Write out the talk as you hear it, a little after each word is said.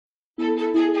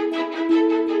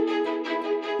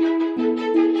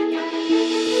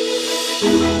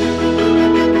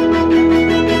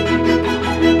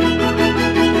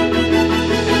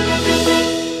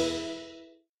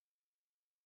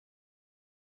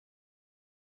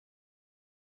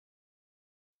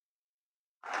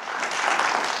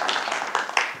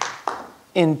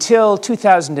Until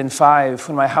 2005,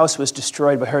 when my house was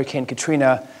destroyed by Hurricane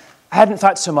Katrina, I hadn't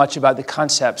thought so much about the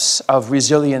concepts of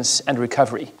resilience and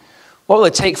recovery. What will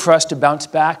it take for us to bounce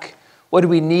back? What do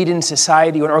we need in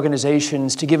society or in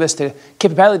organizations to give us the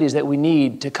capabilities that we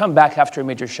need to come back after a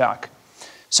major shock?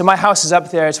 So my house is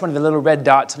up there. It's one of the little red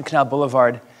dots on Canal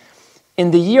Boulevard.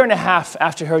 In the year and a half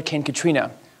after Hurricane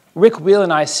Katrina, Rick Wheel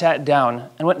and I sat down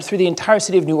and went through the entire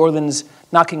city of New Orleans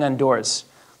knocking on doors,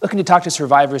 looking to talk to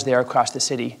survivors there across the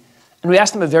city. And we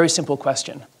asked them a very simple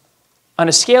question. On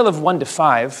a scale of 1 to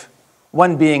 5,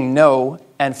 1 being no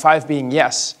and 5 being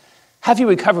yes, have you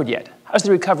recovered yet? How's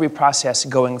the recovery process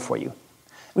going for you?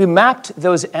 We mapped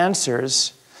those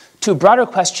answers to broader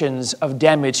questions of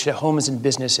damage to homes and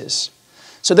businesses.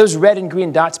 So those red and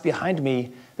green dots behind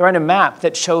me, they're on a map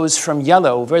that shows from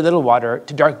yellow, very little water,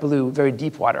 to dark blue, very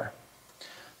deep water.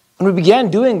 When we began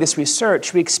doing this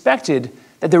research, we expected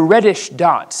that the reddish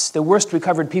dots, the worst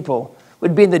recovered people,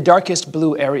 would be in the darkest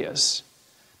blue areas.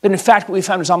 But in fact, what we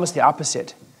found was almost the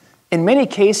opposite. In many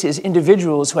cases,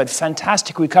 individuals who had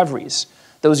fantastic recoveries,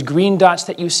 those green dots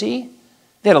that you see,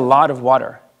 they had a lot of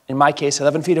water. In my case,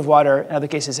 11 feet of water. In other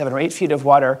cases, 7 or 8 feet of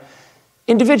water.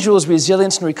 Individuals'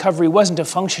 resilience and recovery wasn't a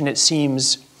function, it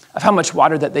seems, of how much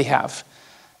water that they have.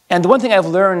 And the one thing I've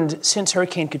learned since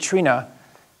Hurricane Katrina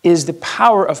is the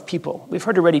power of people. We've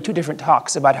heard already 2 different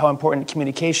talks about how important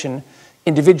communication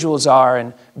individuals are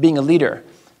and being a leader.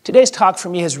 Today's talk for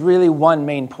me has really one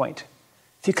main point.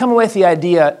 If you come away with the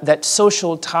idea that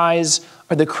social ties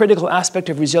are the critical aspect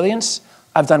of resilience,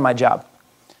 I've done my job.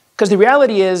 Because the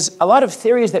reality is, a lot of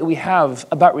theories that we have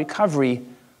about recovery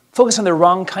focus on the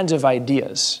wrong kinds of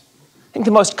ideas. I think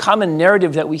the most common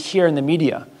narrative that we hear in the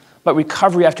media about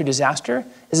recovery after disaster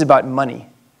is about money.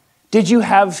 Did you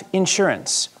have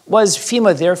insurance? Was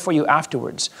FEMA there for you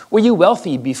afterwards? Were you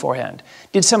wealthy beforehand?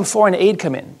 Did some foreign aid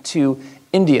come in to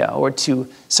India or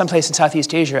to someplace in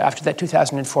Southeast Asia after that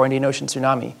 2004 Indian Ocean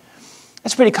tsunami?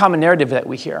 That's a pretty common narrative that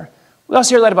we hear. We also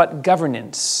hear a lot about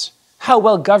governance. How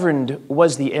well governed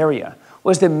was the area?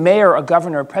 Was the mayor or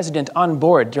governor or president on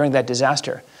board during that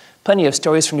disaster? Plenty of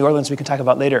stories from New Orleans we can talk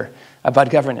about later about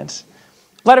governance.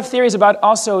 A lot of theories about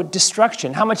also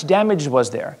destruction. How much damage was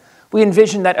there? We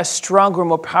envision that a stronger,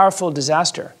 more powerful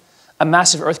disaster, a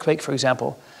massive earthquake, for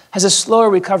example, has a slower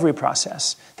recovery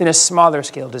process than a smaller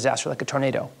scale disaster like a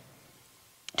tornado.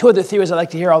 2 other theories I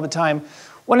like to hear all the time.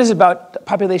 One is about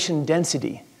population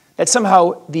density, that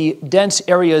somehow the dense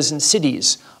areas in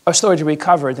cities are slower to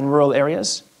recover than rural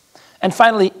areas. And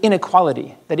finally,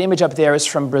 inequality. That image up there is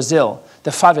from Brazil,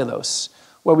 the favelas,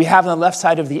 where we have on the left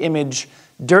side of the image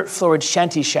dirt-floored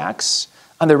shanty shacks,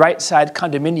 on the right side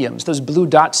condominiums. Those blue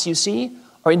dots you see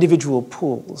are individual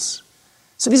pools.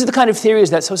 So these are the kind of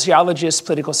theories that sociologists,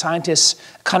 political scientists,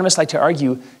 economists like to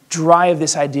argue drive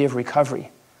this idea of recovery.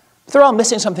 But they're all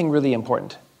missing something really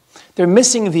important. They're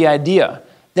missing the idea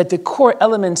that the core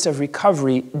elements of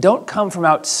recovery don't come from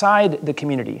outside the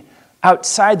community,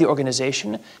 outside the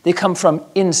organization. They come from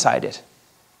inside it.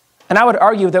 And I would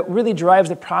argue that really drives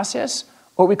the process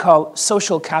what we call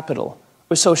social capital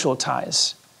or social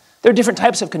ties. There are different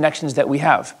types of connections that we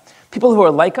have. People who are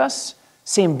like us,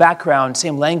 same background,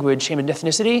 same language, same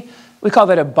ethnicity, we call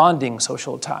that a bonding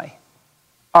social tie.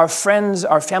 Our friends,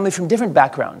 our family from different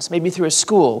backgrounds, maybe through a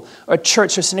school, or a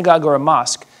church or synagogue or a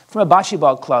mosque, from a bocce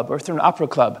ball club or through an opera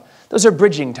club, those are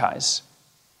bridging ties.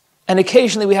 And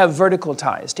occasionally we have vertical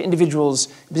ties to individuals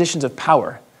in positions of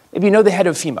power. Maybe you know the head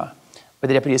of FEMA, or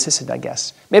the deputy assistant, I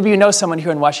guess. Maybe you know someone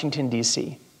here in Washington,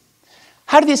 D.C.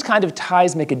 How do these kind of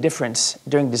ties make a difference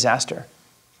during disaster?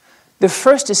 The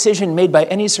first decision made by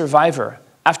any survivor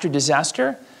after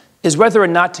disaster is whether or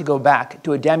not to go back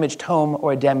to a damaged home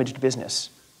or a damaged business.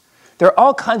 There are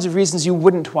all kinds of reasons you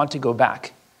wouldn't want to go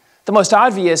back. The most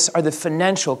obvious are the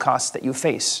financial costs that you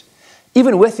face.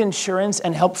 Even with insurance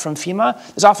and help from FEMA,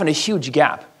 there's often a huge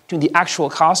gap between the actual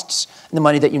costs and the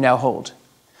money that you now hold.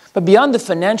 But beyond the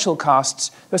financial costs,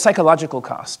 there are psychological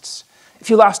costs. If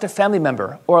you lost a family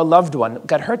member or a loved one that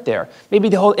got hurt there, maybe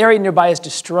the whole area nearby is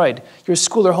destroyed, your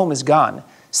school or home is gone.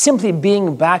 Simply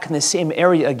being back in the same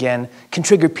area again can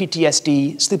trigger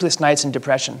PTSD, sleepless nights, and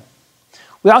depression.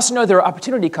 We also know there are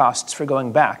opportunity costs for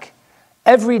going back.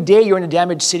 Every day you're in a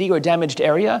damaged city or a damaged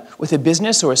area with a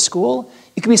business or a school,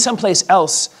 you could be someplace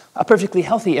else, a perfectly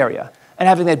healthy area, and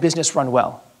having that business run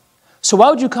well. So why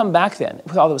would you come back then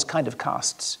with all those kind of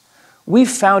costs? We've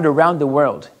found around the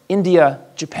world, India,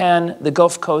 Japan, the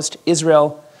Gulf Coast,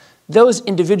 Israel, those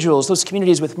individuals, those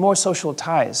communities with more social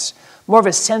ties, more of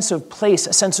a sense of place,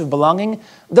 a sense of belonging,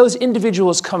 those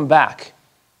individuals come back.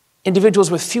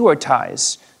 Individuals with fewer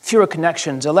ties, fewer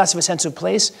connections, a less of a sense of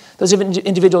place, those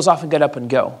individuals often get up and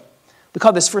go. We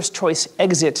call this first choice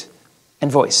exit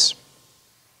and voice.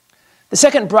 The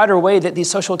second broader way that these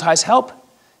social ties help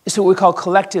is what we call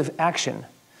collective action.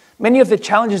 Many of the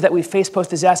challenges that we face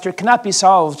post-disaster cannot be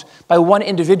solved by one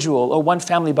individual or one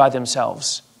family by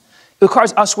themselves. It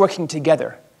requires us working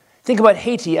together. Think about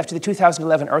Haiti after the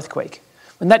 2011 earthquake,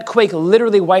 when that quake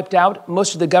literally wiped out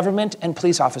most of the government and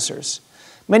police officers.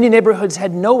 Many neighborhoods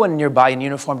had no one nearby in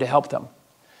uniform to help them.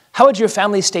 How would your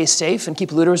family stay safe and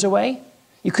keep looters away?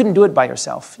 You couldn't do it by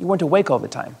yourself. You weren't awake all the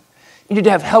time. You needed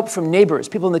to have help from neighbors,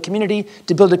 people in the community,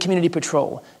 to build a community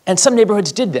patrol. And some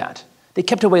neighborhoods did that. They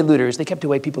kept away looters. They kept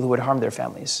away people who would harm their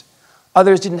families.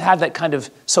 Others didn't have that kind of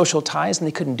social ties, and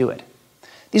they couldn't do it.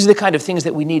 These are the kind of things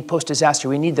that we need post-disaster.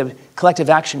 We need the collective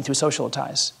action through social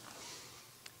ties.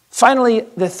 Finally,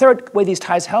 the third way these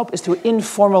ties help is through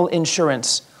informal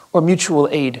insurance or mutual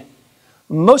aid.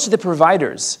 Most of the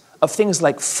providers of things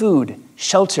like food,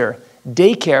 shelter,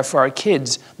 daycare for our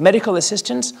kids, medical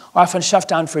assistance are often shut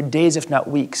down for days, if not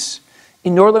weeks.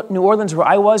 In New Orleans, where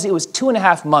I was, it was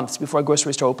 2.5 months before a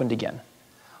grocery store opened again,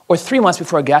 or 3 months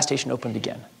before a gas station opened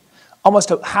again,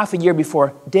 almost half a year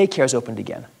before daycares opened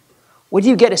again. Where do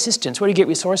you get assistance? Where do you get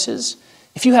resources?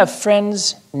 If you have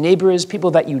friends, neighbors, people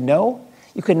that you know,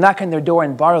 you can knock on their door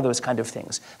and borrow those kind of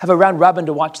things. Have a round robin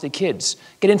to watch the kids.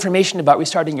 Get information about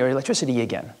restarting your electricity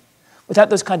again. Without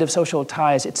those kind of social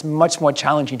ties, it's much more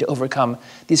challenging to overcome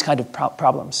these kind of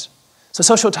problems. So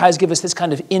social ties give us this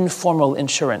kind of informal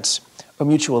insurance or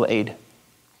mutual aid.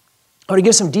 I want to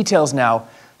give some details now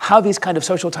how these kind of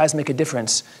social ties make a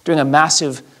difference during a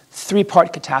massive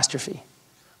 3-part catastrophe.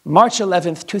 March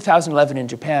 11th, 2011 in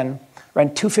Japan, around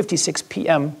 2:56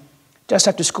 p.m., just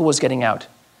after school was getting out,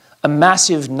 a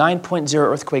massive 9.0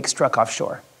 earthquake struck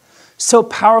offshore. So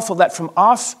powerful that from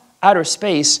off outer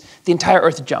space, the entire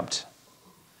Earth jumped.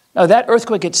 Now, that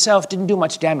earthquake itself didn't do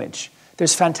much damage.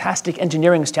 There's fantastic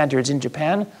engineering standards in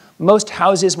Japan. Most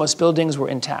houses, most buildings were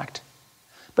intact.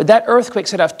 But that earthquake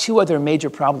set off 2 other major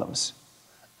problems.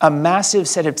 A massive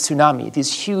set of tsunami,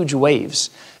 these huge waves,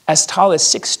 as tall as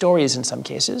 6 stories in some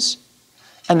cases,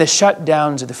 and the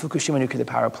shutdowns of the Fukushima nuclear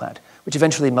power plant, which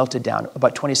eventually melted down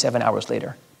about 27 hours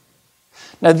later.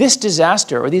 Now, this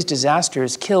disaster, or these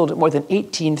disasters, killed more than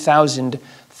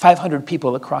 18,500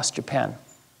 people across Japan.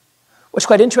 What's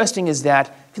quite interesting is that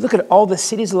if you look at all the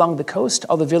cities along the coast,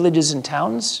 all the villages and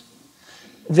towns,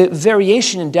 the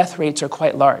variation in death rates are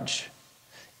quite large.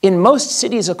 In most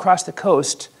cities across the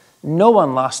coast, no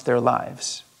one lost their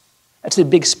lives. That's the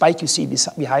big spike you see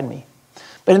behind me.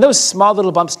 But in those small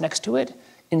little bumps next to it,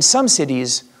 in some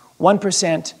cities,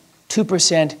 1%,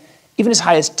 2%, even as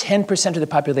high as 10% of the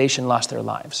population lost their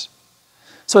lives.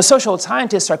 So as social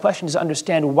scientists, our question is to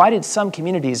understand, why did some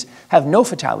communities have no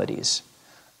fatalities?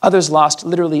 Others lost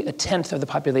literally 1/10 of the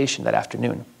population that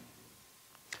afternoon.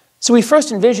 So we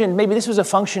first envisioned maybe this was a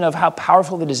function of how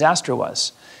powerful the disaster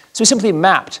was. So we simply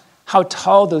mapped how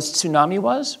tall those tsunami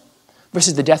was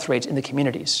versus the death rates in the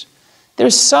communities.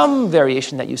 There's some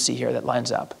variation that you see here that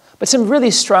lines up, but some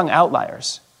really strong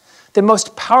outliers. The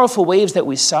most powerful waves that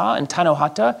we saw in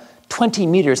Tanohata, 20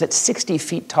 meters, that's 60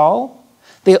 feet tall,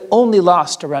 they only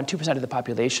lost around 2% of the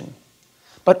population.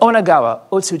 But Onagawa,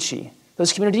 Otsuchi,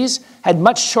 those communities had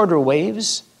much shorter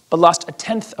waves, but lost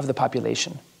 1/10 of the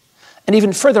population. And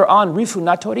even further on, Rifu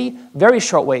Natori, very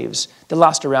short waves, that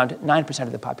lost around 9%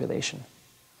 of the population.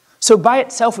 So by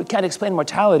itself, we can't explain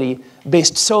mortality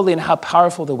based solely on how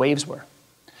powerful the waves were.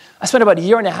 I spent about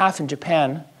 1.5 years in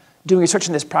Japan doing research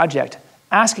on this project,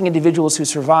 asking individuals who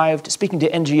survived, speaking to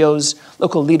NGOs,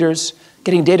 local leaders,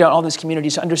 getting data on all these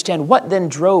communities to understand what then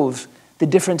drove the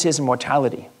differences in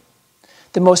mortality.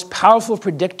 The most powerful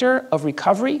predictor of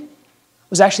recovery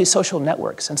was actually social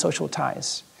networks and social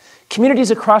ties.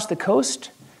 Communities across the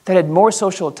coast that had more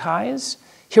social ties,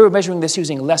 here we're measuring this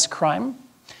using less crime,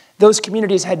 those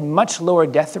communities had much lower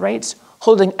death rates,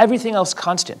 holding everything else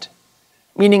constant,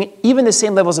 meaning even the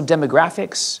same levels of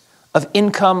demographics, of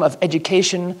income, of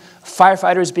education,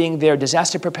 firefighters being there,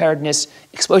 disaster preparedness,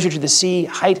 exposure to the sea,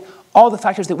 height, all the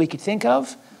factors that we could think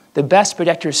of, the best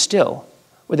predictors still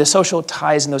were the social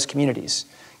ties in those communities.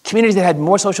 Communities that had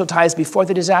more social ties before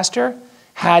the disaster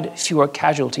had fewer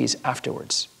casualties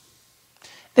afterwards.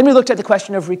 Then we looked at the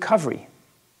question of recovery.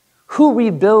 Who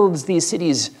rebuilds these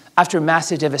cities after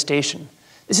massive devastation?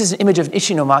 This is an image of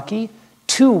Ishinomaki,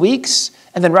 2 weeks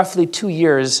and then roughly 2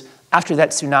 years after that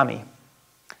tsunami.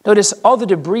 Notice all the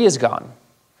debris is gone,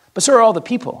 but so are all the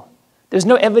people. There's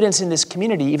no evidence in this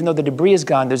community, even though the debris is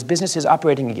gone, there's businesses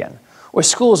operating again, or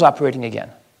schools operating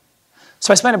again.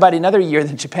 So I spent about another year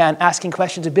in Japan asking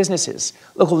questions of businesses,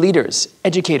 local leaders,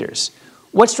 educators.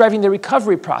 What's driving the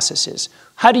recovery processes?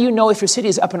 How do you know if your city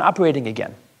is up and operating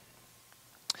again?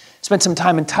 Spent some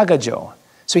time in Tagajo.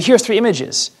 So here are 3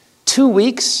 images: 2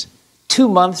 weeks, 2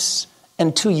 months,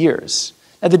 and 2 years.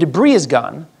 Now the debris is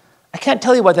gone. I can't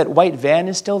tell you why that white van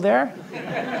is still there.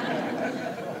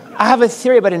 I have a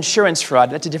theory about insurance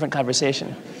fraud. That's a different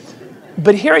conversation.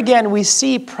 But here again, we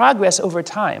see progress over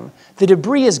time. The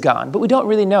debris is gone, but we don't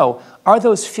really know. Are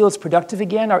those fields productive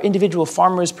again? Are individual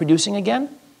farmers producing again?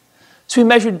 So we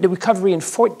measured the recovery in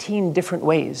 14 different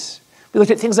ways. We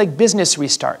looked at things like business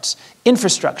restarts,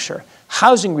 infrastructure,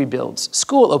 housing rebuilds,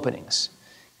 school openings.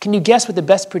 Can you guess what the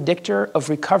best predictor of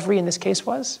recovery in this case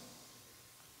was?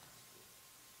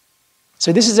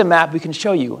 So this is a map we can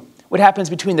show you. What happens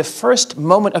between the first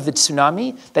moment of the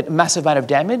tsunami, that massive amount of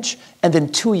damage, and then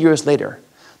 2 years later.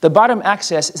 The bottom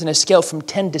axis is on a scale from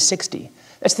 10 to 60.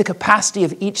 That's the capacity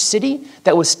of each city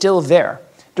that was still there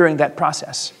during that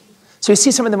process. So you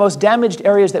see some of the most damaged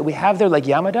areas that we have there, like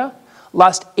Yamada,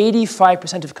 lost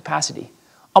 85% of capacity.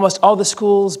 Almost all the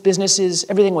schools, businesses,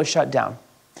 everything was shut down.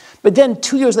 But then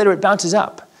 2 years later, it bounces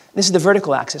up. This is the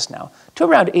vertical axis now, to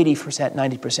around 80%,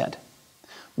 90%.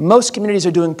 Most communities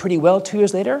are doing pretty well 2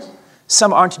 years later.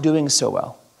 Some aren't doing so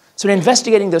well. So in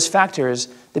investigating those factors,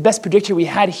 the best predictor we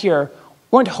had here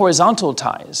weren't horizontal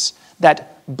ties,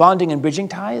 that bonding and bridging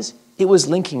ties, it was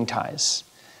linking ties.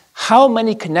 How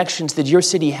many connections did your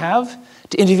city have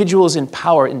to individuals in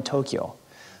power in Tokyo?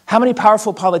 How many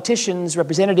powerful politicians,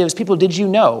 representatives, people did you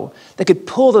know that could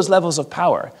pull those levels of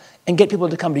power and get people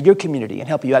to come to your community and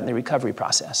help you out in the recovery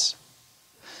process?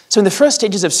 So in the first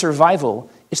stages of survival,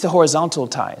 it's the horizontal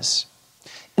ties.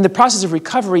 In the process of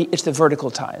recovery, it's the vertical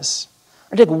ties.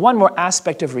 I'll take one more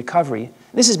aspect of recovery.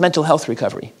 This is mental health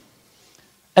recovery.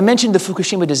 I mentioned the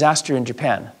Fukushima disaster in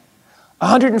Japan.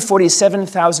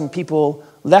 147,000 people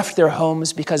left their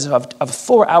homes because of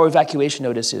 4-hour evacuation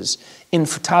notices in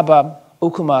Futaba,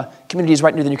 Okuma, communities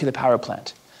right near the nuclear power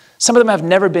plant. Some of them have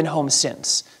never been home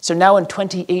since. So now in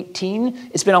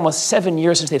 2018, it's been almost 7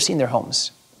 years since they've seen their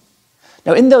homes.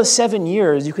 Now in those 7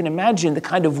 years, you can imagine the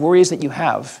kind of worries that you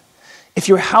have. If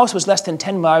your house was less than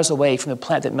 10 miles away from the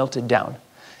plant that melted down,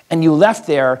 and you left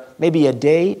there maybe a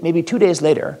day, maybe 2 days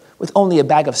later, with only a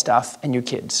bag of stuff and your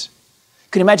kids.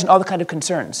 You can imagine all the kind of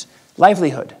concerns: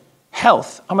 livelihood,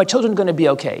 health, are my children going to be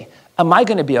okay? Am I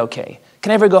going to be okay?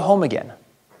 Can I ever go home again?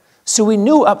 So we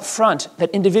knew up front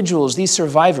that individuals, these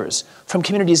survivors from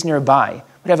communities nearby,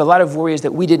 would have a lot of worries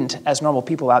that we didn't as normal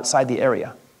people outside the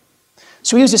area.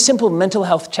 So we used a simple mental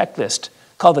health checklist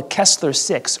called the Kessler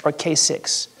 6, or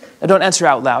K6. Now don't answer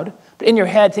out loud, but in your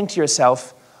head, think to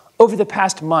yourself, over the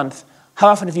past month, how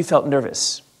often have you felt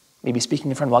nervous? Maybe speaking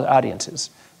in front of audiences,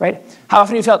 right? How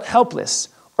often have you felt helpless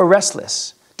or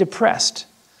restless, depressed?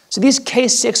 So these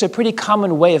K6 are a pretty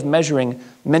common way of measuring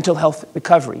mental health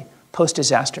recovery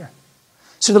post-disaster.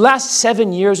 So the last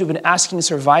 7 years, we've been asking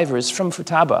survivors from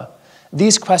Futaba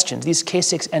these questions, these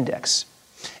K6 index,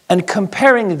 and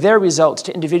comparing their results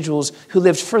to individuals who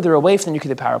lived further away from the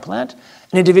nuclear power plant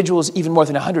and individuals even more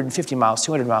than 150 miles,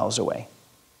 200 miles away.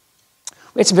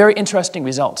 We had some very interesting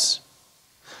results.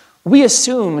 We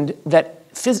assumed that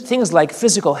things like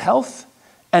physical health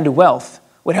and wealth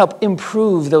would help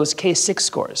improve those K6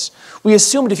 scores. We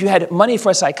assumed if you had money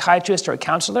for a psychiatrist or a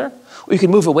counselor, or you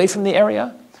could move away from the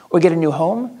area or get a new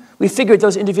home, we figured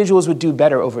those individuals would do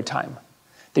better over time.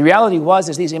 The reality was,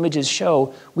 as these images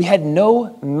show, we had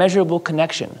no measurable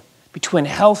connection between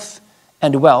health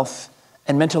and wealth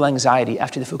and mental anxiety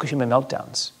after the Fukushima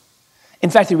meltdowns. In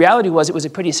fact, the reality was it was a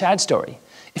pretty sad story.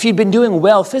 If you'd been doing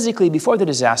well physically before the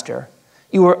disaster,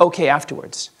 you were okay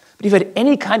afterwards. But if you had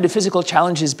any kind of physical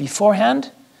challenges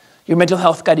beforehand, your mental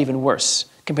health got even worse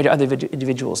compared to other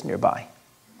individuals nearby.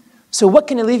 So what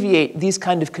can alleviate these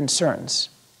kind of concerns?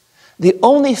 The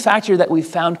only factor that we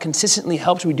found consistently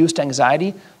helped reduce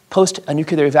anxiety post a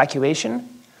nuclear evacuation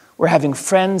were having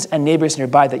friends and neighbors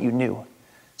nearby that you knew.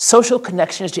 Social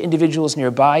connections to individuals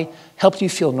nearby helped you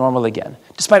feel normal again,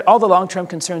 despite all the long-term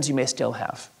concerns you may still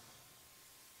have.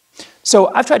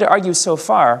 So I've tried to argue so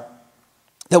far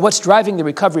that what's driving the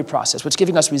recovery process, what's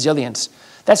giving us resilience,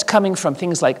 that's coming from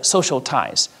things like social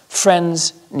ties,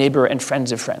 friends, neighbor, and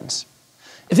friends of friends.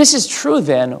 If this is true,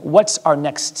 then what's our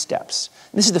next steps?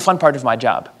 This is the fun part of my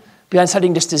job. Beyond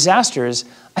studying just disasters,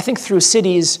 I think through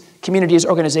cities, communities,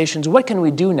 organizations, what can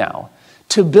we do now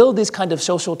to build these kind of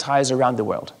social ties around the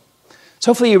world?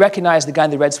 So hopefully you recognize the guy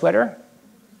in the red sweater.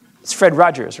 It's Fred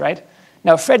Rogers, right?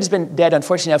 Now, Fred has been dead,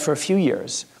 unfortunately, now for a few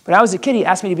years. When I was a kid, he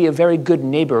asked me to be a very good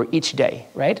neighbor each day,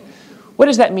 right? What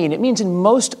does that mean? It means in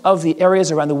most of the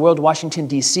areas around the world, Washington,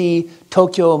 D.C.,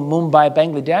 Tokyo, Mumbai,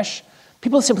 Bangladesh,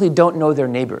 people simply don't know their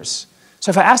neighbors. So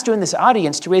if I asked you in this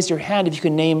audience to raise your hand if you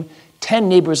can name 10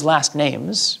 neighbors' last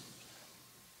names,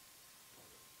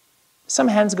 Some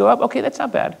hands go up. Okay, that's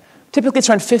not bad. Typically, it's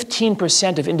around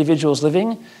 15% of individuals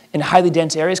living in highly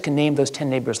dense areas can name those 10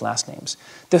 neighbors' last names.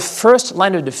 The first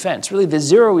line of defense, really the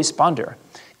zero responder,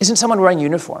 isn't someone wearing a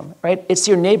uniform, right? It's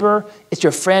your neighbor, it's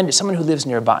your friend, it's someone who lives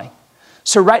nearby.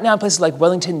 So right now in places like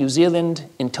Wellington, New Zealand,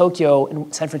 in Tokyo,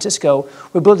 in San Francisco,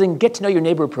 we're building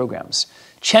get-to-know-your-neighbor programs,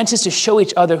 chances to show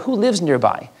each other who lives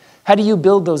nearby. How do you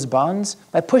build those bonds?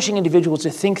 By pushing individuals to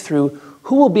think through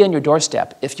who will be on your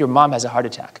doorstep if your mom has a heart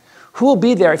attack. Who will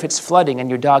be there if it's flooding and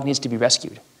your dog needs to be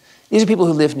rescued? These are people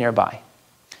who live nearby.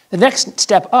 The next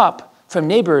step up from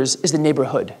neighbors is the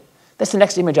neighborhood. That's the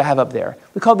next image I have up there.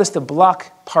 We call this the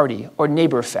block party or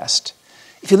neighbor fest.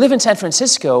 If you live in San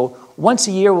Francisco, once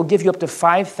a year we'll give you up to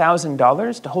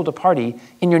 $5,000 to hold a party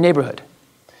in your neighborhood.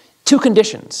 2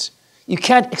 conditions. You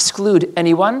can't exclude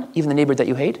anyone, even the neighbor that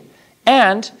you hate,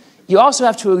 and you also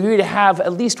have to agree to have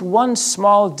at least one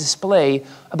small display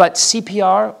about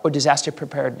CPR or disaster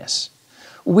preparedness.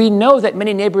 We know that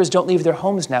many neighbors don't leave their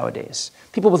homes nowadays.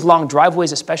 People with long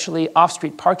driveways, especially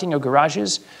off-street parking or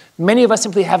garages, many of us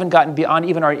simply haven't gotten beyond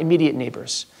even our immediate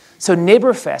neighbors. So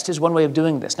Neighbor Fest is one way of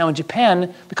doing this. Now in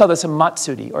Japan, we call this a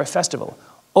matsuri, or a festival.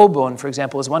 Obon, for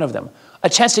example, is one of them. A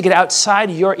chance to get outside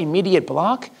your immediate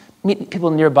block, meet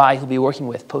people nearby who'll be working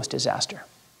with post-disaster.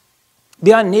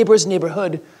 Beyond neighbors and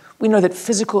neighborhood, we know that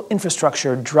physical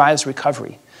infrastructure drives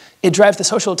recovery. It drives the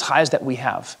social ties that we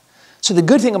have. So the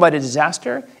good thing about a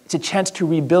disaster, it's a chance to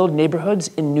rebuild neighborhoods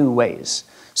in new ways.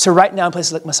 So right now in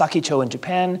places like Masaki-cho in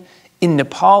Japan, in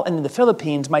Nepal and in the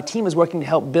Philippines, my team is working to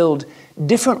help build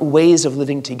different ways of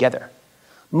living together.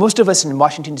 Most of us in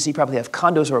Washington, D.C. probably have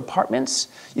condos or apartments.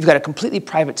 You've got a completely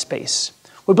private space.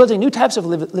 We're building new types of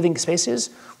living spaces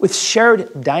with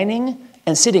shared dining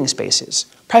and sitting spaces,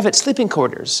 private sleeping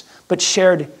quarters, but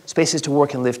shared spaces to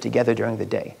work and live together during the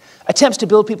day. Attempts to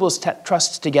build people's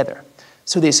trusts together.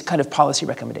 So these kind of policy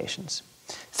recommendations.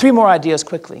 3 more ideas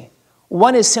quickly.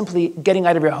 One is simply getting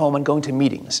out of your home and going to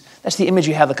meetings. That's the image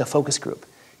you have, like a focus group.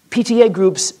 PTA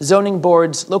groups, zoning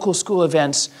boards, local school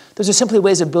events, those are simply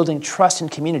ways of building trust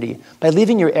and community by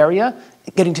leaving your area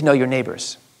and getting to know your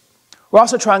neighbors. We're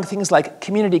also trying things like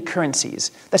community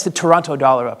currencies. That's the Toronto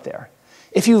dollar up there.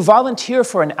 If you volunteer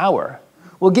for an hour,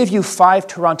 we'll give you 5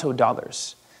 Toronto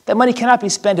dollars. That money cannot be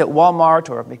spent at Walmart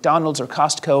or McDonald's or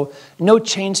Costco, no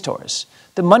chain stores.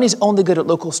 The money's only good at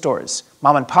local stores,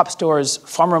 mom and pop stores,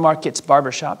 farmer markets,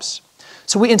 barber shops.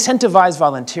 So we incentivize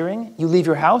volunteering. You leave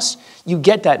your house, you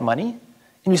get that money,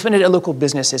 and you spend it at local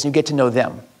businesses, and you get to know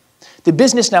them. The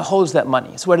business now holds that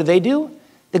money. So what do?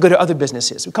 They go to other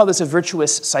businesses. We call this a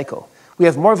virtuous cycle. We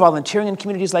have more volunteering in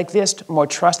communities like this, more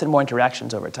trust, and more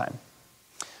interactions over time.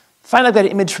 Finally, I've got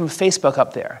an image from Facebook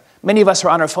up there. Many of us are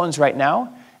on our phones right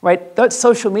now, right? That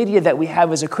social media that we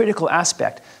have is a critical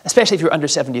aspect, especially if you're under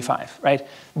 75, right?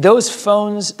 Those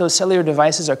phones, those cellular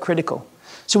devices are critical.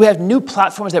 So we have new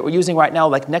platforms that we're using right now,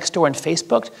 like Nextdoor and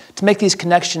Facebook, to make these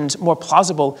connections more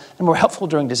plausible and more helpful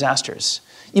during disasters.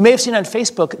 You may have seen on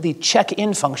Facebook the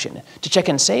check-in function. To check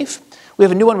in safe, we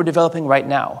have a new one we're developing right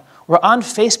now. Where on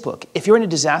Facebook, if you're in a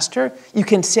disaster, you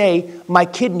can say, my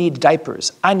kid needs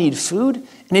diapers, I need food,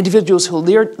 and individuals who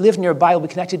live nearby will be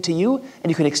connected to you,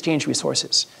 and you can exchange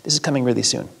resources. This is coming really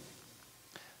soon.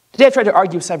 Today I've tried to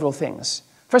argue several things.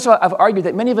 First of all, I've argued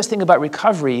that many of us think about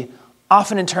recovery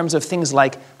often in terms of things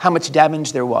like how much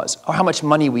damage there was, or how much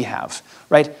money we have,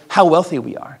 right? How wealthy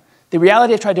we are. The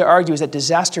reality I've tried to argue is that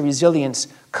disaster resilience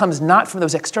comes not from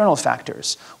those external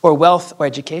factors, or wealth or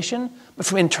education, but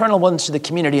from internal ones to the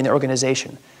community and the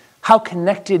organization. How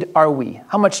connected are we?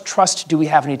 How much trust do we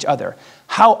have in each other?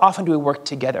 How often do we work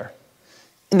together?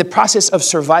 In the process of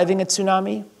surviving a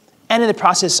tsunami, and in the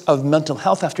process of mental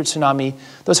health after tsunami,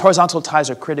 those horizontal ties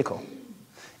are critical.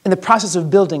 In the process of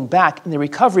building back, in the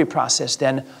recovery process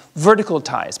then, vertical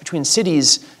ties between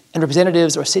cities and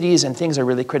representatives or cities and things are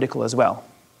really critical as well.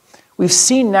 We've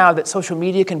seen now that social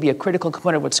media can be a critical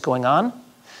component of what's going on.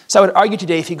 So I would argue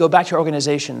today, if you go back to your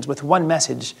organizations with one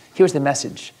message, here's the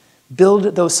message. Build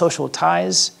those social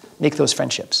ties, make those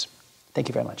friendships. Thank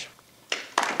you very much.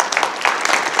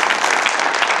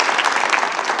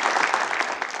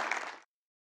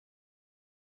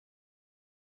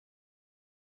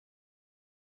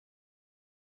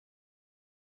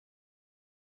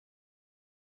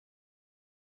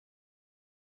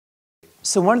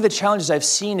 So one of the challenges I've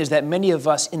seen is that many of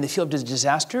us in the field of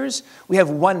disasters, we have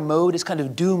one mode, it's kind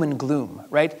of doom and gloom,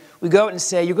 right? We go out and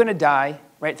say, you're going to die,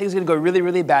 right? Things are going to go really,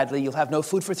 really badly. You'll have no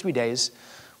food for 3 days.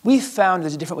 We found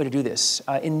there's a different way to do this.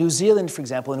 In New Zealand, for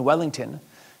example, in Wellington,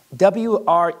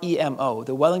 WREMO,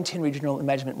 the Wellington Regional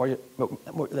Management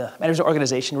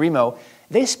Organization, REMO,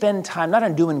 they spend time not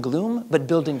on doom and gloom, but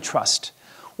building trust.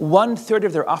 1/3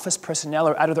 of their office personnel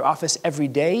are out of their office every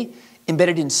day,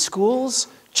 embedded in schools,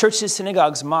 churches,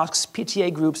 synagogues, mosques,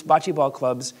 PTA groups, bocce ball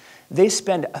clubs. They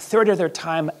spend 1/3 of their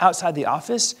time outside the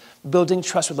office building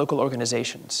trust with local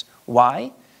organizations.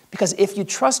 Why? Because if you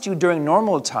trust you during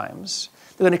normal times,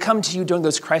 they're going to come to you during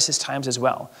those crisis times as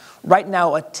well. Right now,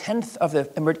 1/10 of the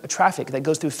traffic that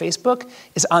goes through Facebook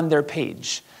is on their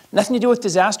page. Nothing to do with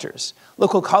disasters.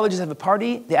 Local colleges have a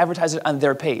party, they advertise it on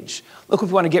their page. Local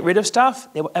people want to get rid of stuff,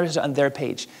 they advertise it on their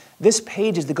page. This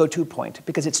page is the go-to point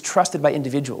because it's trusted by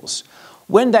individuals.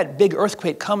 When that big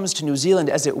earthquake comes to New Zealand,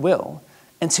 as it will,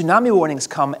 and tsunami warnings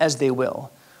come, as they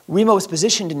will, Remo is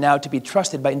positioned now to be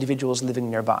trusted by individuals living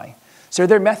nearby. So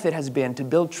their method has been to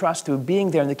build trust through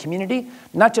being there in the community,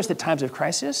 not just at times of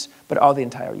crisis, but all the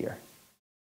entire year.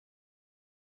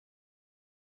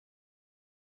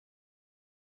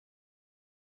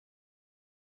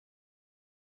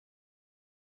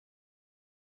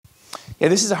 Yeah,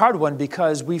 this is a hard one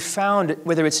because we found,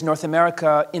 whether it's North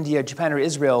America, India, Japan, or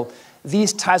Israel,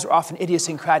 these ties are often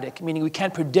idiosyncratic, meaning we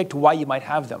can't predict why you might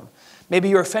have them. Maybe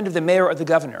you're a friend of the mayor or the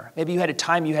governor. Maybe you had a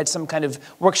time you had some kind of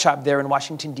workshop there in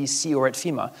Washington, D.C. or at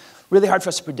FEMA. Really hard for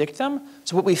us to predict them.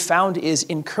 So what we found is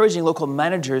encouraging local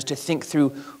managers to think through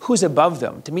who's above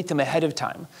them, to meet them ahead of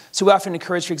time. So we often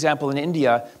encourage, for example, in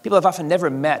India, people have often never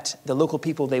met the local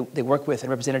people they work with and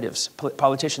representatives,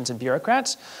 politicians and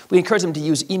bureaucrats. We encourage them to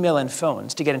use email and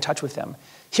phones to get in touch with them.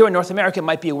 Here in North America, it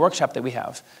might be a workshop that we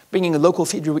have, bringing local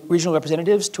regional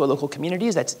representatives to a local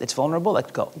communities that's vulnerable,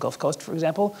 like Gulf Coast, for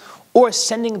example, or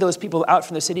sending those people out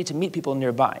from the city to meet people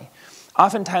nearby.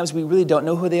 Oftentimes, we really don't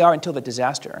know who they are until the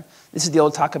disaster. This is the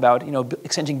old talk about,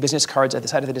 exchanging business cards at the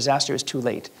site of the disaster is too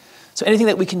late. So anything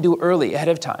that we can do early, ahead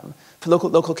of time, for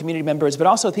local community members, but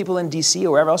also people in DC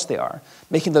or wherever else they are,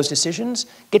 making those decisions,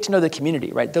 get to know the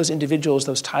community, right? Those individuals,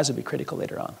 those ties will be critical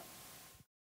later on.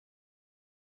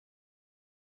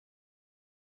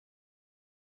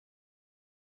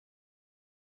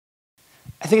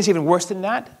 I think it's even worse than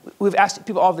that. We've asked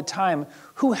people all the time,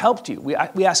 who helped you? We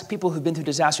ask people who've been through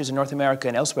disasters in North America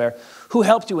and elsewhere, who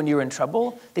helped you when you were in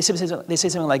trouble? They say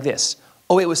something like this: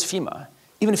 oh, it was FEMA.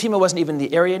 Even if FEMA wasn't even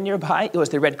the area nearby, it was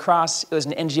the Red Cross, it was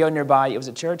an NGO nearby, it was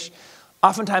a church.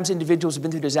 Oftentimes, individuals who've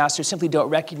been through disasters simply don't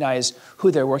recognize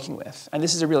who they're working with. And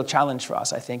this is a real challenge for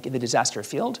us, I think, in the disaster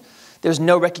field. There's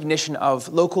no recognition of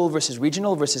local versus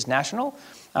regional versus national.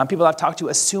 People I've talked to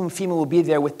assume FEMA will be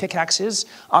there with pickaxes,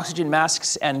 oxygen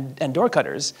masks, and door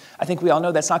cutters. I think we all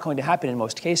know that's not going to happen in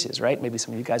most cases, right? Maybe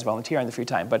some of you guys volunteer in the free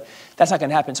time, but that's not going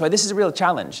to happen. So this is a real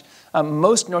challenge.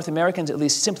 Most North Americans, at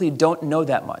least, simply don't know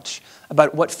that much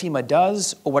about what FEMA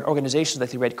does, or what organizations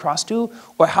like the Red Cross do,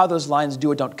 or how those lines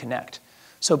do or don't connect.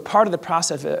 So part of the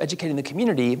process of educating the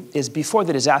community is, before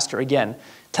the disaster, again,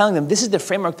 telling them this is the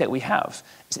framework that we have.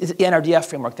 It's the NRDF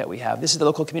framework that we have. This is the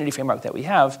local community framework that we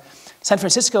have. San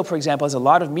Francisco, for example, has a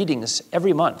lot of meetings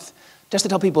every month just to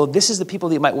tell people this is the people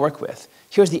that you might work with.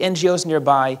 Here's the NGOs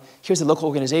nearby. Here's the local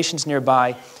organizations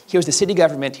nearby. Here's the city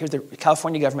government. Here's the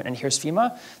California government. And here's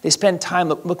FEMA. They spend time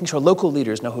looking sure local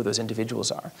leaders know who those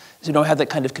individuals are, so you don't have that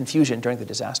kind of confusion during the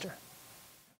disaster.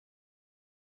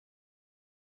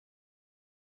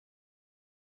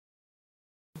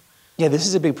 Yeah, this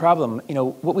is a big problem.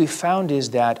 What we've found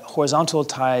is that horizontal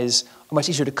ties are much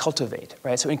easier to cultivate,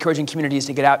 right? So encouraging communities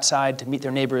to get outside, to meet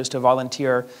their neighbors, to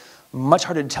volunteer. Much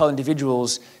harder to tell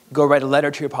individuals, go write a letter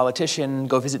to your politician,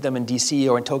 go visit them in DC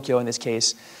or in Tokyo in this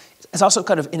case. It's also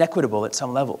kind of inequitable at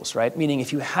some levels, right? Meaning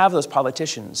if you have those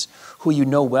politicians who you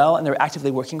know well and they're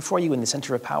actively working for you in the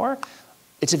center of power,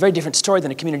 it's a very different story than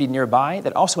a community nearby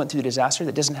that also went through the disaster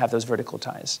that doesn't have those vertical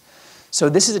ties. So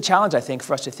this is a challenge, I think,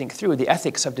 for us to think through the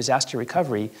ethics of disaster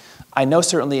recovery. I know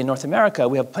certainly in North America,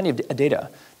 we have plenty of data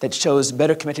that shows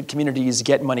better committed communities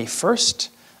get money first.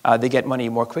 They get money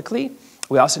more quickly.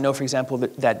 We also know, for example,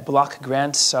 that block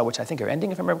grants, which I think are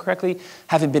ending, if I remember correctly,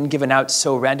 haven't been given out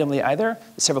so randomly either.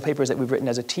 There's several papers that we've written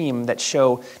as a team that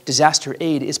show disaster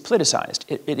aid is politicized.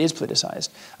 It is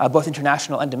politicized, both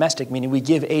international and domestic, meaning we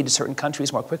give aid to certain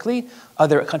countries more quickly,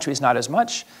 other countries not as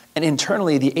much. And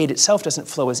internally, the aid itself doesn't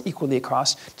flow as equally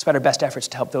across, despite our best efforts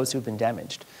to help those who've been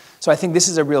damaged. So I think this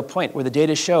is a real point where the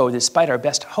data show, despite our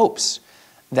best hopes,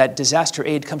 that disaster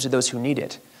aid comes to those who need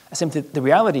it. I think that the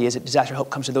reality is that disaster help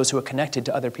comes to those who are connected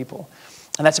to other people.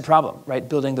 And that's a problem, right?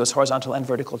 Building those horizontal and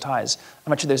vertical ties. I'm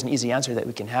not sure there's an easy answer that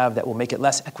we can have that will make it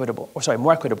more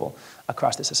equitable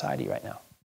across the society right now.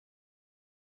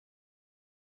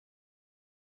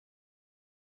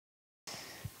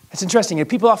 It's interesting.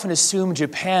 People often assume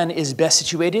Japan is best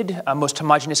situated, most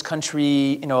homogeneous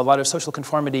country, a lot of social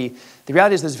conformity. The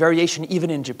reality is there's variation even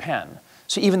in Japan.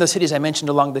 So even those cities I mentioned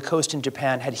along the coast in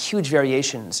Japan had huge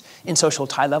variations in social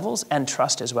tie levels and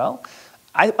trust as well.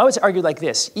 I would argue like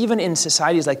this: even in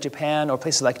societies like Japan or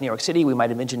places like New York City, we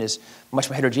might imagine is much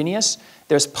more heterogeneous,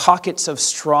 there's pockets of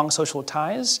strong social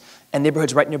ties and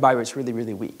neighborhoods right nearby where it's really,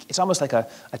 really weak. It's almost like a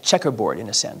checkerboard in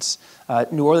a sense.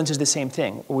 New Orleans is the same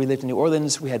thing. When we lived in New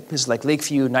Orleans, we had places like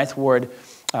Lakeview, Ninth Ward,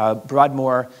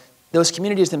 Broadmoor. Those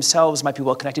communities themselves might be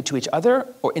well connected to each other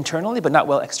or internally, but not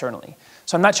well externally.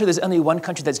 So I'm not sure there's only one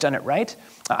country that's done it right.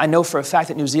 I know for a fact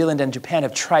that New Zealand and Japan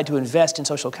have tried to invest in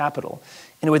social capital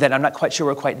in a way that I'm not quite sure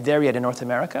we're quite there yet in North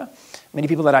America. Many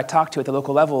people that I talk to at the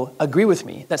local level agree with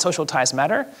me that social ties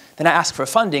matter. Then I ask for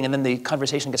funding, and then the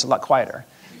conversation gets a lot quieter,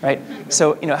 right?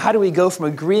 So, how do we go from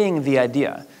agreeing the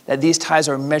idea that these ties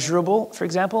are measurable, for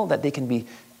example, that they can be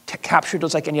captured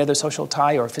just like any other social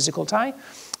tie or physical tie,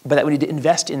 but that we need to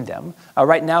invest in them.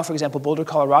 Right now, for example, Boulder,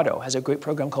 Colorado has a great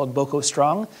program called BOCO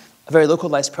Strong, a very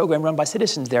localized program run by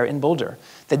citizens there in Boulder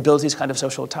that builds these kind of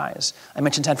social ties. I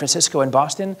mentioned San Francisco and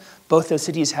Boston. Both those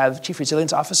cities have chief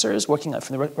resilience officers working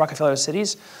from the Rockefeller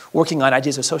cities, working on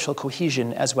ideas of social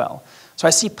cohesion as well. So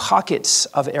I see pockets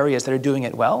of areas that are doing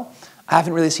it well. I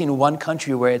haven't really seen one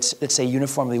country where it's, let's say,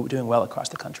 uniformly doing well across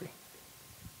the country.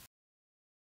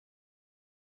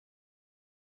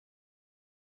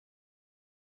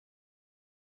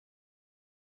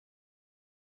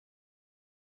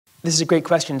 This is a great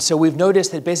question. So we've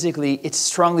noticed that basically it's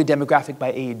strongly demographic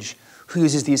by age who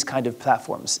uses these kind of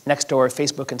platforms, Nextdoor,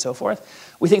 Facebook, and so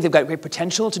forth. We think they've got great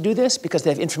potential to do this because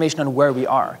they have information on where we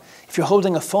are. If you're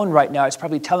holding a phone right now, it's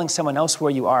probably telling someone else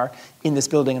where you are in this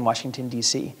building in Washington,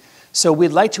 D.C. So we'd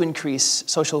like to increase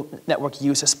social network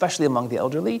use, especially among the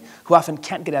elderly, who often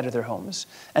can't get out of their homes.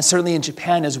 And certainly in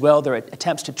Japan as well, there are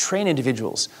attempts to train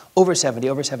individuals over 70,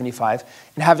 over 75,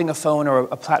 and having a phone or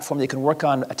a platform they can work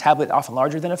on, a tablet often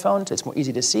larger than a phone, so it's more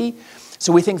easy to see.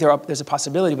 So we think there's a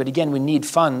possibility, but again, we need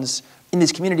funds in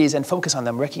these communities and focus on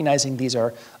them, recognizing these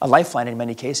are a lifeline in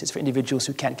many cases for individuals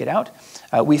who can't get out.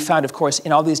 We found, of course,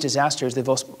 in all these disasters, the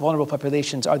most vulnerable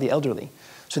populations are the elderly.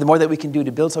 So the more that we can do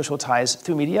to build social ties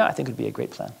through media, I think would be a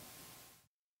great plan.